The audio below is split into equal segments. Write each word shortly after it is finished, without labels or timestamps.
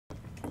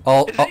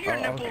Oh, Is it your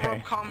nipple okay.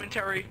 rub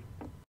commentary?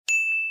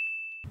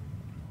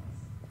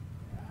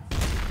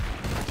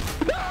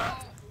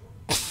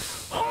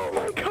 Oh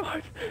my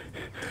god!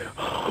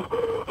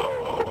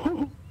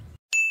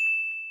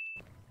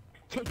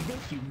 Take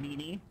this, you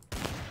meanie.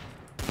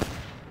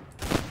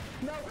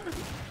 No!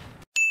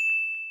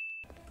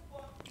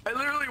 I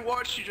literally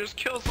watched you just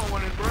kill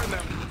someone and burn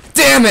them.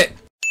 damn it!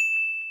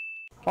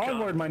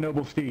 Onward, my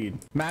noble steed.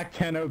 Mac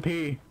 10 OP.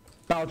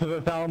 Bow to the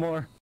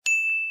Thalmor.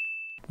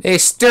 They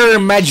stir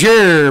my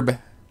gerb.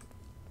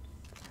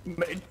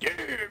 My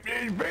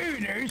gerb is very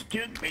nice,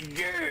 just my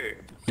gerb.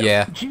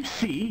 Yeah. Don't you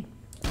see?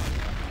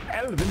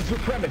 Elven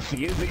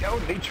supremacy is the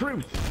only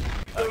truth.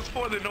 That was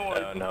for the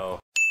noise. Oh no.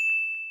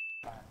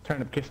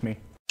 Turnip, kiss me.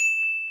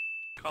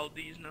 Called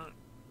these not.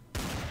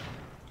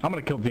 I'm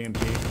gonna kill DMT.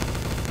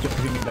 Just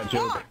because he made that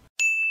joke.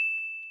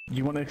 Do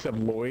you want to accept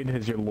Lloyd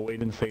as your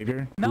Lord and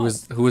Savior? No.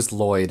 Who is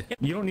Lloyd?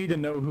 You don't need to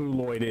know who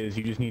Lloyd is,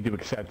 you just need to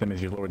accept him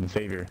as your Lord and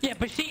Savior. Yeah,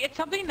 but see, it's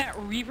something that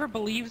Reaver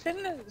believes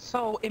in,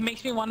 so it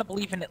makes me want to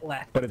believe in it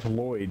less. But it's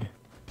Lloyd.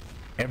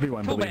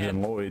 Everyone Too believes bad.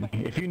 in Lloyd.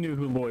 If you knew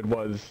who Lloyd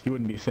was, you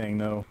wouldn't be saying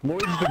no.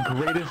 Lloyd's the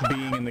greatest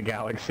being in the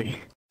galaxy.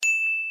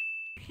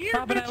 Here,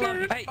 Robin, I love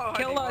you. bitches. Hey, Oh,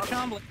 kill I hate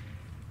Chombley.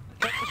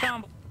 Kill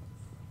Chombley.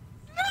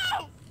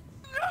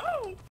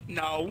 No!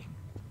 No!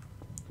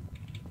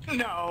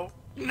 No!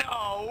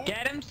 No!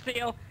 Get him,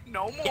 Steel.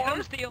 No more! Get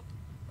him, Steel.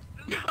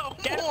 No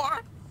Get him.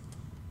 more!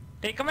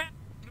 Take him out.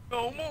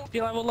 No more!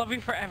 Steel, I will love you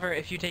forever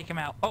if you take him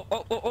out. Oh,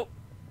 oh, oh, oh.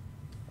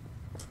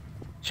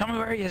 Show me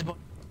where he is, boy.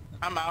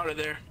 I'm out of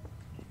there.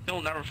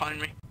 He'll never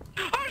find me.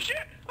 Oh shit!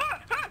 Ah,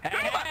 ah,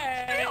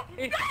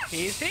 Hey, Steel!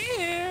 he's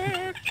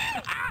here.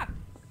 Ah!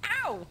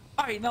 Ow!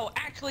 Alright, no,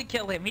 actually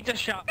kill him. He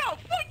just shot. No,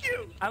 fuck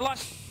you! I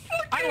lost.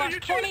 Fuck I you! lost You're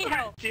 20 too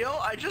health. Steel,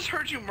 I just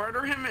heard you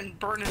murder him and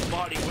burn his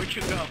body. Where'd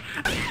you go?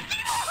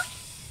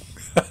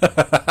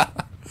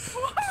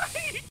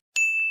 Why?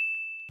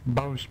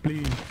 Boss,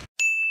 please.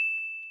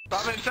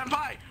 Robin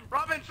Senpai!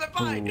 Robin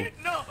Senpai!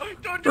 Ooh. No!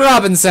 Don't do it!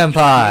 Robin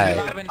Senpai.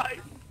 Robin,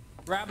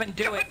 Robin,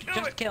 do it. Do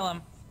Just it. kill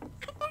him.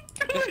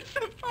 Do it,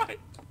 Senpai!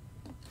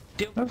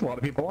 There's a lot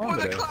of people on For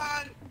the today.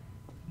 clan!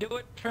 Do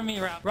it for me,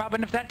 Rob.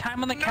 Robin, if that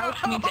time on the couch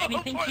means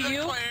anything for to the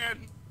you,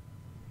 clan.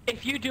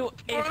 if you do,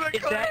 For the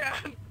if that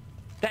clan!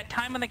 that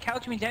time on the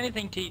couch means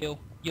anything to you,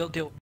 you'll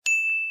do it.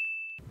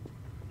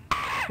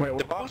 Wait, The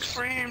what? I was box.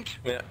 framed.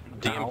 Yeah,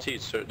 DMT,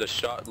 so the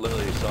shot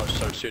literally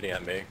started shooting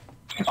at me.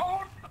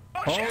 Oh!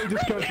 Oh, Oh, shit! he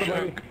just killed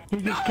somebody. He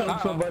just killed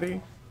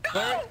somebody.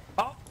 No!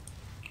 Oh,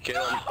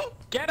 Kill him. No!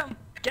 get him!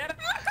 Get him!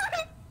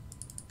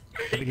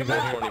 I think he's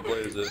That's over when he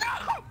blazes.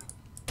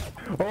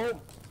 No! Oh!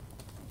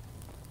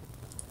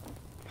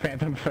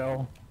 Phantom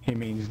fell. He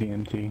means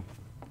DMT.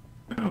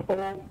 Oh!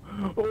 Oh!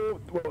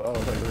 Whoa, oh,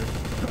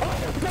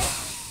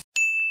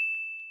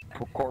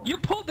 wait. You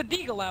pulled the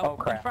deagle out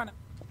in front of.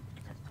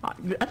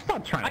 That's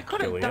not trying I to could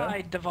kill have you.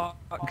 died, Devox.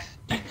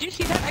 Did you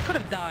see that? I could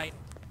have died.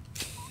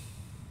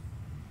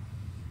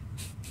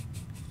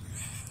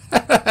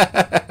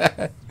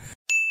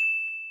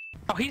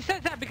 Oh, he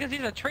says that because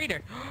he's a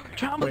traitor.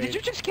 Trombley, Wait. did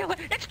you just kill it?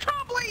 It's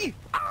Trombley!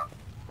 Ah!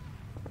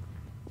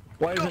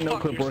 Why isn't Go no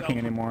fuck clip yourself. working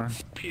anymore?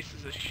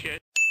 Pieces of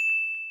shit.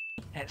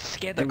 That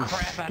scared the It was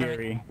crap out of me.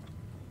 scary.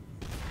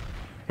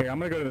 Here, I'm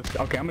gonna go to this.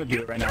 Okay, I'm gonna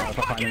do it right now if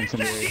I find an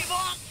incendiary.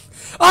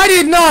 I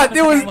did not.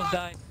 It was. Almost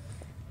died.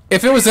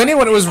 If it was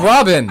anyone, it was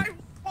Robin. Oh,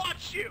 I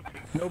watched you!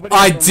 Nobody.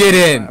 I else-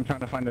 didn't. I'm trying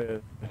to find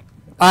a.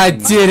 I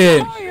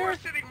didn't. You were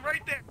sitting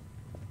right there!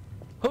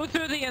 Who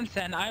threw the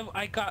incense?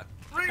 I got.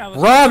 I was-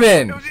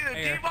 Robin. It was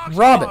either Devox or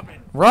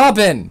Robin.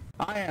 Robin.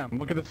 I am.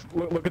 Look at this.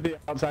 Look at the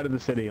outside of the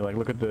city. Like,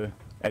 look at the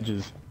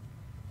edges.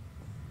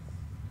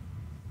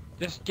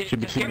 Just get, Should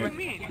be just get seen What rid-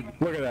 do you mean?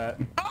 Look at that.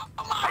 Oh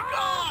my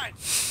god!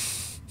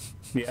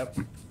 Yep.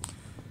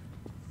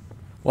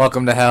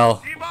 Welcome to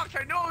hell. Devox,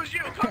 I know it was you!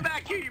 Come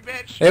back here, you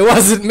bitch! It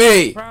wasn't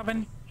me.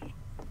 Robin.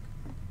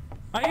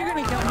 Are you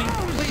gonna kill me?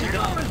 Please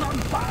don't. is on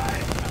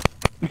fire!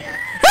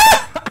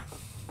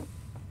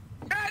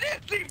 That is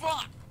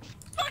Devox!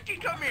 Fucking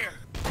come here!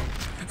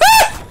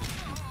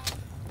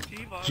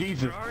 Devox,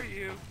 Jesus. where are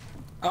you?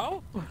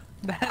 Oh?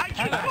 I keep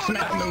That, going the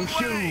Snap no wrong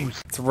way!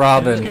 shoes. It's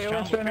Robin. Okay,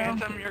 let's go now.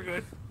 Phantom, you're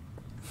good.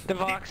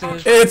 Devox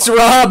is. It's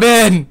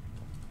Robin.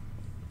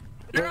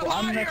 You're a Well,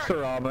 I'm liar! next to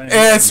Robin.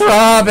 It's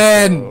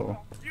Robin. Oh.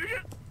 You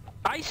just,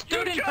 I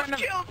stood you in just front of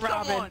killed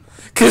Robin. someone!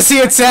 Cause he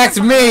attacked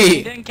He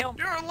me. didn't kill me.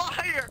 You're a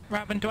liar!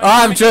 Robin, do I have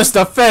I'm permission? just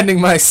defending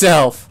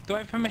myself. Do I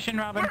have permission,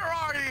 Robin? Where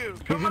are you?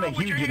 He's Come gonna on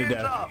with your heat you to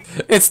hands death.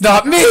 up! It's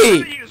not Where me.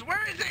 is he?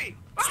 Where is he?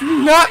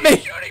 Not What are you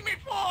me. shooting me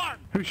for?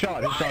 Who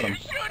shot? Who Why shot are you him?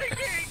 shooting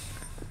me?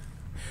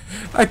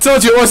 I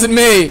told you it wasn't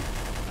me.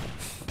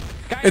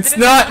 Guys, It's it is-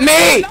 not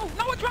me. No,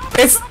 no, it's Robin.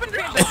 It's- Robin,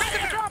 Robin,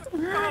 it's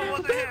Robin. No, it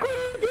wasn't him.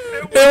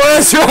 It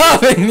was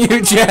Robin,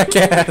 you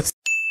jackass.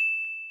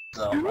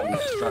 So, I'm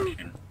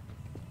destruction.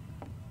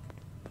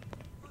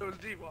 It was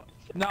Devox.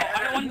 No,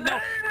 I don't want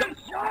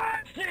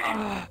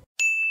no.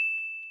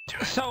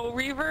 So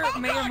Reaver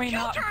may or may kill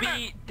not Turnip.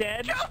 be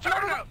dead. Kill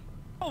Turnip!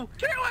 Oh,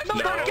 Kill us! no,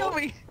 No. don't kill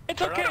me. It's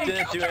Turn okay. up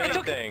didn't do It's okay.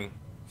 anything.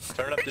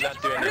 Turn up did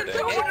not do I didn't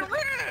anything. know I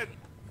ran!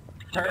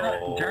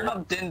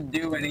 Turnip didn't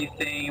do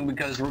anything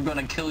because we're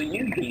gonna kill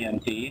you,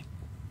 DMT.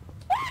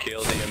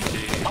 Kill DMT.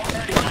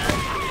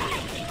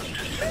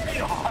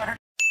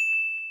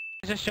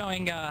 Just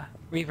showing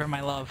Reaver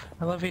my love.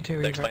 I love you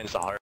too, That Reaver. explains the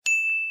heart.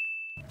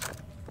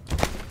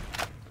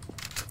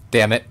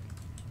 Damn it.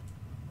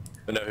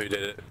 I know who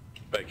did it,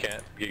 but I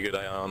can't get a good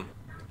eye on him.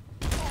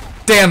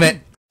 Damn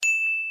it.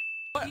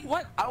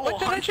 What? I will What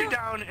did I hunt you do?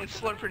 down and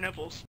slurp your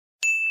nipples.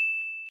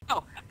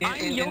 Oh,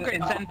 I'm Yogurt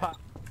Senpai.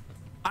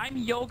 I'm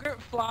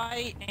Yogurt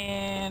Fly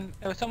and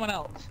there was someone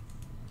else.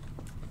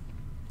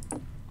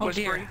 Oh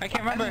dear, Whispering. I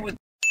can't remember.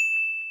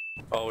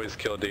 Always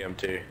kill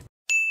DMT.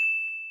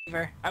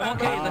 Reaver. I won't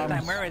kill you this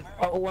time. Where is?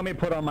 Oh, let me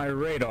put on my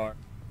radar.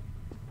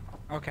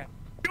 Okay.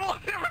 You'll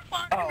never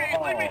find me.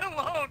 Leave me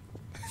alone.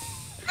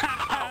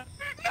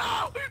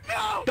 No!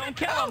 No! Don't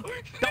kill him!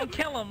 Don't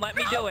kill him! Let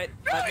me do it!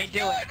 Let me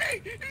do it!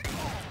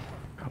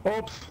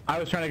 Oops, I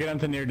was trying to get him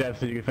to near death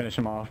so you could finish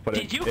him off, but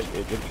Did you?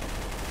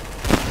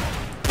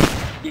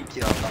 You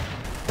killed him.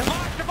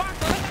 Devox!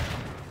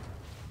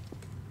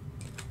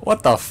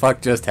 What the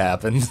fuck just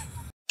happened?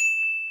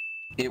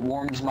 It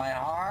warms my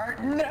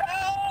heart. No!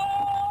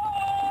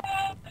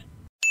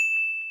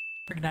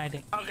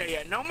 Igniting. Okay,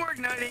 yeah, no more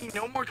igniting,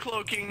 no more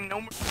cloaking,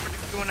 no more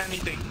doing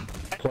anything.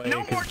 Play, No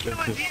more 'cause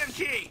killing this is-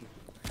 DMT!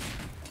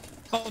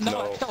 Oh no,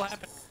 No. it's still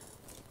happening.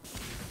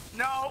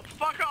 No,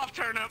 fuck off,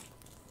 Turnip!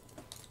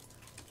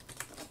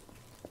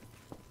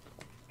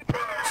 I'm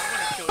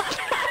gonna kill you.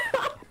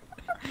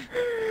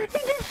 He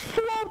just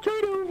flopped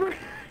right over.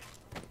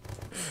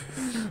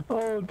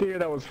 Oh dear,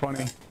 that was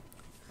funny.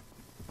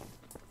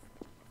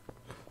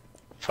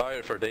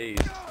 Fire for days.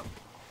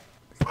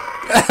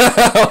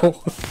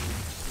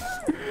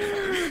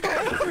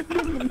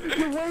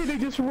 The way they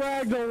just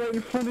ragdoll right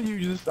in front of you,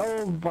 just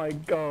oh my,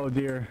 oh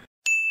dear.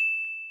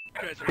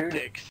 You guys are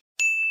dicks.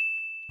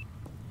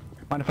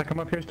 Mind if I come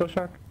up here still,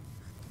 Shark?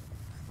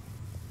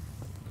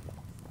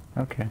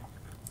 Okay.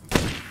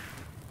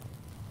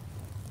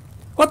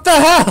 What the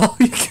hell?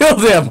 You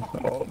killed him.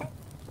 Oh.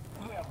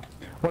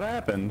 What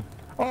happened?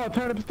 Oh,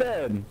 Turnip's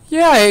dead.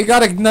 Yeah, he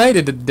got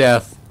ignited to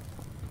death.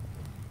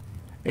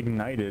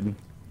 Ignited.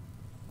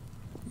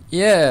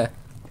 Yeah.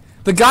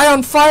 The guy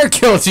on fire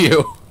killed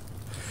you.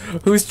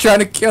 Who's trying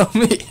to kill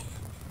me?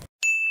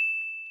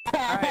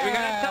 Alright, we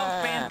gotta tell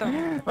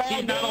Phantom.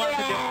 He's not allowed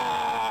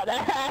to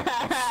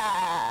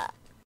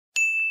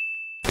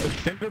do it. The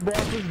cinder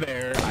block was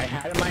there. I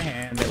had it in my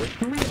hand. There were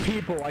 3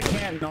 people. I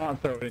can't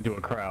not throw it into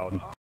a crowd.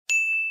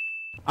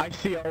 I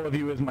see all of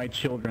you as my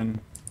children.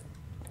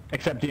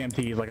 Except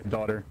DMT, he's like a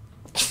daughter.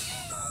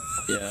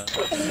 Yeah.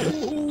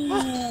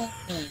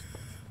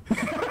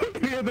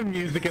 You hear the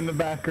music in the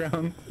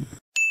background.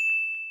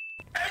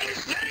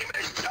 His name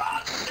is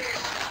Johnston!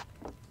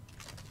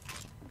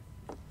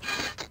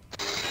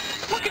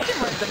 Look at you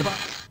right the butt.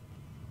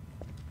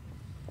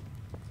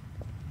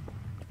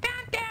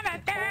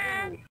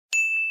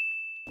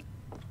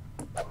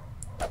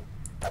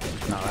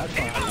 No, that's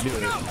not how you do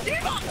it.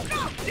 Devox!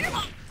 No!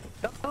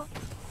 Devox!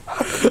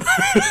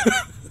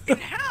 In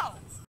hell!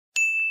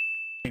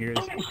 Fingers.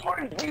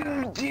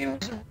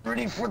 Dude's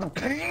ready for the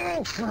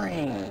pain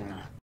train.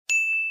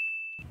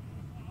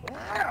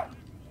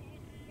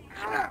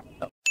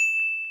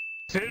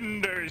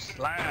 Cinder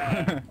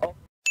Slab!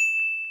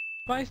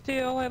 Bye,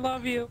 Steel. I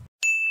love you.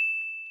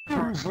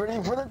 Dude's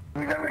ready for the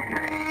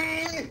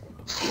pain.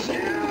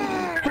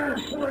 Cinder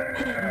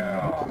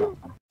Slab.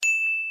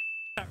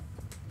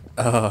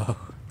 Oh.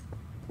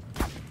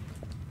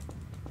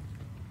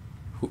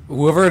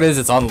 Whoever it is,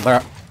 it's on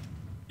left.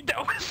 That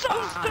was so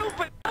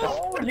stupid.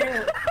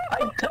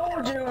 I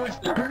told you it was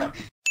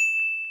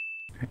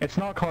It's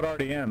not called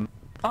RDM.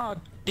 Oh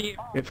dear.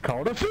 It's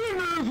called a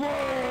fever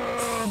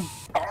slam!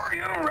 Are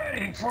you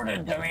ready for the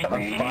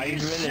WWE?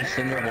 5-minute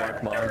cinder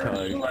block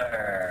montage.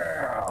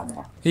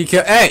 Slam? He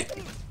killed. Hey!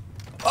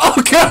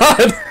 Oh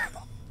god!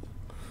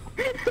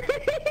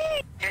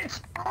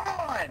 It's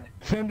on!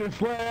 Cinder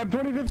Slam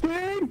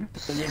 2015!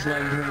 Cinder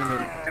Slam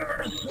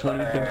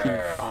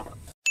 2015.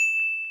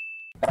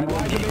 You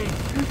lied to me!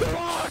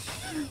 Devox!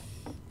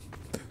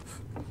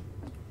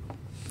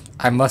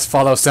 I must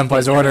follow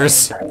Senpai's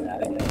orders.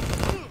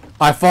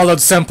 I followed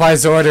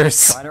Senpai's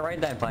orders. Try to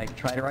ride that bike.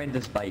 Try to ride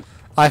this bike.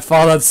 I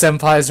followed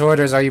Senpai's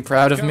orders. Are you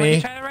proud of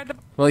me? Try to ride the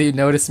Will you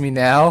notice me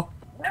now?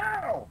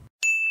 No!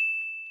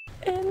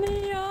 in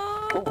the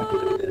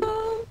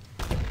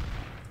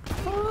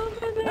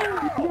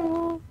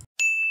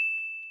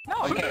No,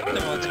 Okay,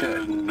 that's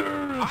good.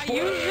 I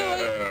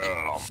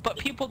usually, but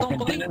people don't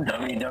believe.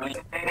 WWE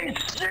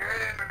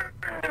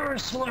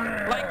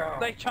Slam!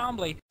 Like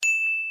Chombley.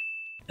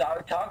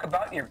 Talk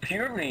about your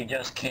puberty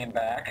just came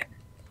back.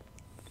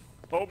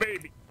 Oh,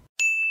 baby.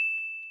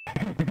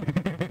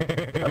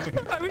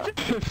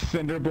 Just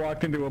cinder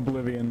blocked into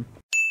oblivion.